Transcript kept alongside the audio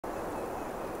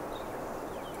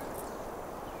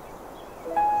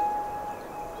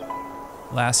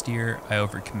Last year, I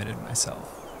overcommitted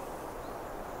myself.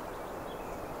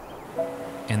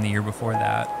 And the year before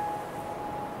that,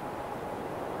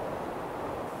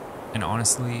 and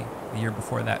honestly, the year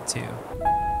before that too.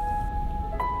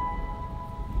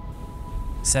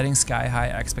 Setting sky-high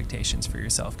expectations for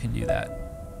yourself can do that.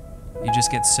 You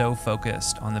just get so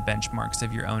focused on the benchmarks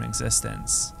of your own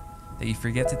existence that you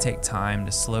forget to take time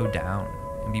to slow down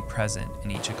and be present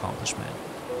in each accomplishment.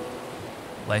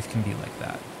 Life can be like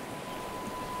that,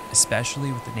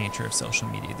 especially with the nature of social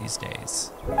media these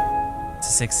days. To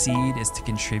succeed is to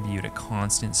contribute a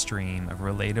constant stream of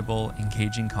relatable,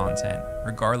 engaging content,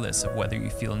 regardless of whether you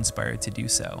feel inspired to do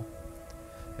so.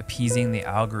 Appeasing the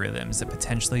algorithms that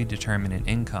potentially determine an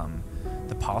income,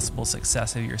 the possible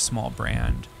success of your small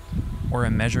brand, or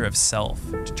a measure of self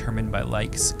determined by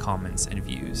likes, comments, and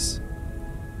views.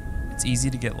 It's easy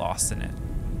to get lost in it.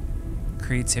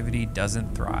 Creativity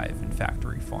doesn't thrive in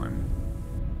factory form.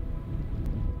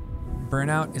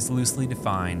 Burnout is loosely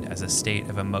defined as a state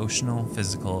of emotional,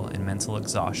 physical, and mental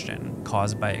exhaustion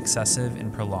caused by excessive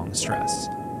and prolonged stress.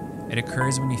 It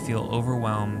occurs when you feel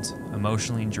overwhelmed,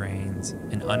 emotionally drained,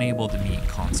 and unable to meet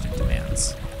constant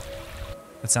demands.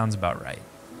 That sounds about right.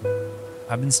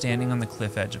 I've been standing on the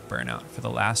cliff edge of burnout for the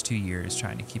last 2 years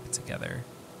trying to keep it together.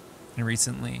 And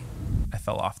recently, I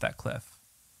fell off that cliff.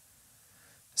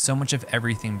 So much of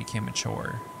everything became a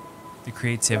chore. The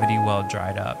creativity well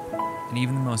dried up, and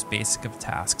even the most basic of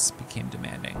tasks became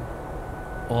demanding.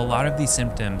 While a lot of these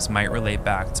symptoms might relate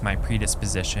back to my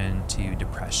predisposition to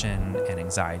depression and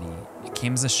anxiety, it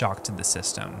came as a shock to the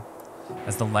system,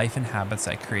 as the life and habits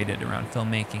I created around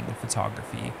filmmaking and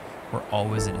photography were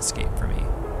always an escape for me.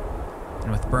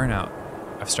 And with burnout,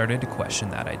 I've started to question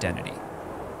that identity.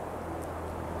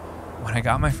 When I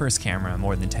got my first camera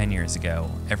more than 10 years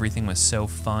ago, everything was so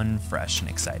fun, fresh, and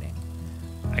exciting.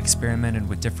 I experimented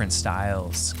with different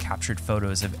styles, captured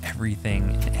photos of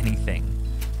everything and anything.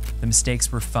 The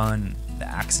mistakes were fun, the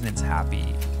accidents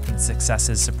happy, and the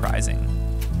successes surprising.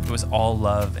 It was all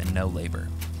love and no labor.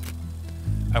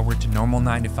 I worked a normal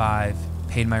 9 to 5,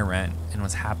 paid my rent, and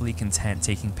was happily content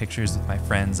taking pictures with my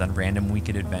friends on random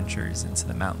weekend adventures into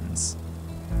the mountains.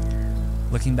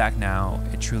 Looking back now,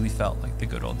 it truly felt like the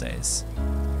good old days.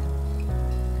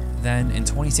 Then, in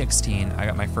 2016, I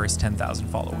got my first 10,000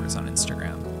 followers on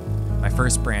Instagram. My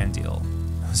first brand deal.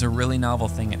 It was a really novel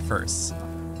thing at first.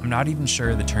 I'm not even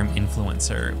sure the term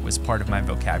influencer was part of my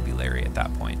vocabulary at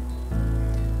that point.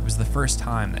 It was the first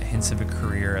time that hints of a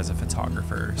career as a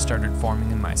photographer started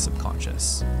forming in my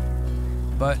subconscious.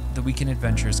 But the weekend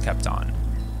adventures kept on.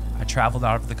 I traveled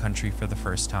out of the country for the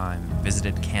first time,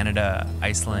 visited Canada,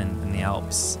 Iceland, and the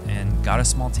Alps, and got a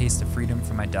small taste of freedom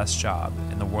from my desk job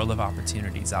and the world of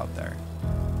opportunities out there.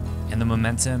 And the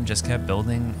momentum just kept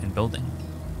building and building.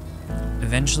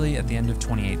 Eventually, at the end of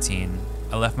 2018,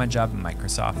 I left my job at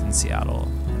Microsoft in Seattle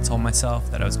and told myself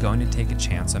that I was going to take a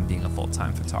chance on being a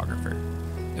full-time photographer.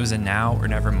 It was a now or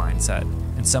never mindset,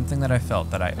 and something that I felt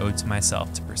that I owed to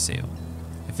myself to pursue.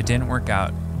 If it didn't work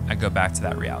out, I'd go back to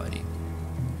that reality.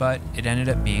 But it ended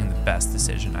up being the best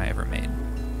decision I ever made.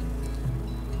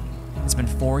 It's been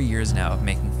 4 years now of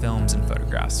making films and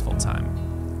photographs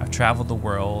full-time. I've traveled the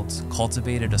world,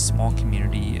 cultivated a small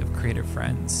community of creative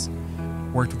friends,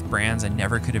 worked with brands I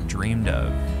never could have dreamed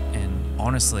of, and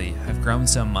honestly, I've grown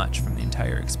so much from the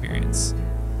entire experience.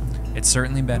 It's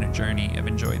certainly been a journey I've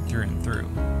enjoyed through and through,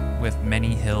 with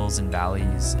many hills and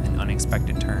valleys and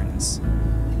unexpected turns,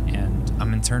 and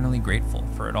I'm eternally grateful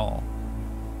for it all.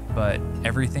 But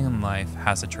everything in life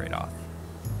has a trade-off.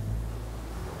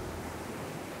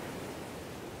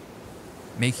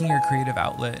 Making your creative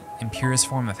outlet and purest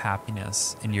form of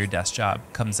happiness in your desk job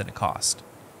comes at a cost.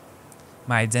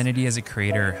 My identity as a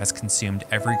creator has consumed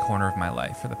every corner of my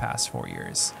life for the past 4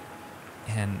 years.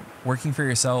 And working for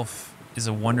yourself is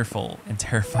a wonderful and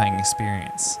terrifying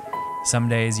experience. Some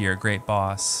days you're a great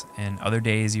boss, and other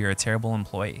days you're a terrible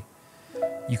employee.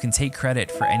 You can take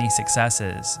credit for any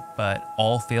successes, but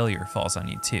all failure falls on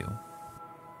you too.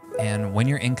 And when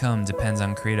your income depends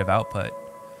on creative output,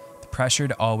 the pressure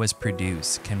to always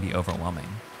produce can be overwhelming.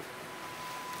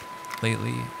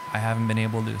 Lately, I haven't been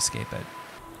able to escape it.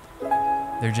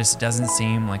 There just doesn't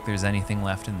seem like there's anything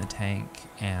left in the tank,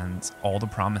 and all the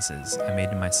promises I made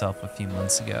to myself a few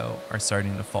months ago are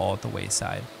starting to fall at the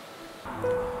wayside.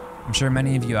 I'm sure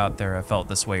many of you out there have felt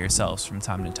this way yourselves from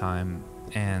time to time,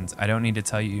 and I don't need to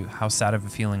tell you how sad of a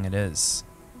feeling it is.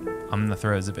 I'm in the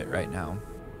throes of it right now.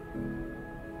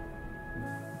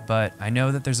 But I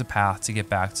know that there's a path to get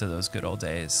back to those good old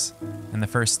days, and the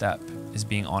first step is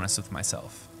being honest with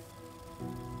myself.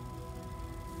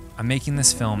 I'm making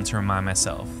this film to remind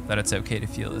myself that it's okay to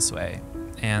feel this way,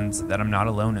 and that I'm not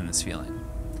alone in this feeling.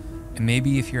 And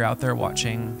maybe if you're out there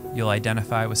watching, you'll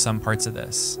identify with some parts of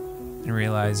this and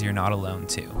realize you're not alone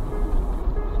too.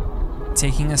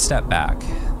 Taking a step back,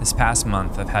 this past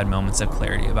month I've had moments of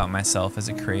clarity about myself as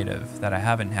a creative that I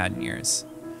haven't had in years.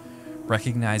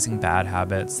 Recognizing bad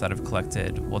habits that I've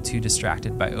collected while too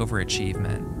distracted by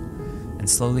overachievement, and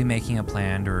slowly making a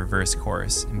plan to reverse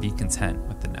course and be content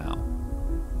with the now.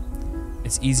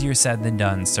 It's easier said than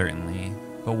done, certainly,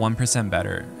 but 1%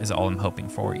 better is all I'm hoping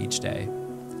for each day,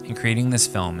 and creating this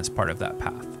film is part of that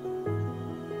path.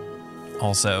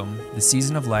 Also, the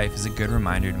season of life is a good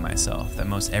reminder to myself that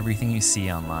most everything you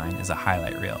see online is a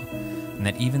highlight reel, and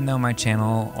that even though my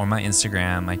channel or my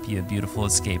Instagram might be a beautiful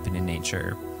escape into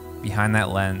nature, behind that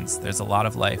lens, there's a lot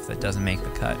of life that doesn't make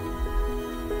the cut.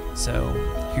 So,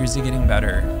 here's to getting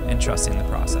better and trusting the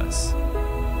process.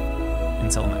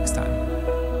 Until next time.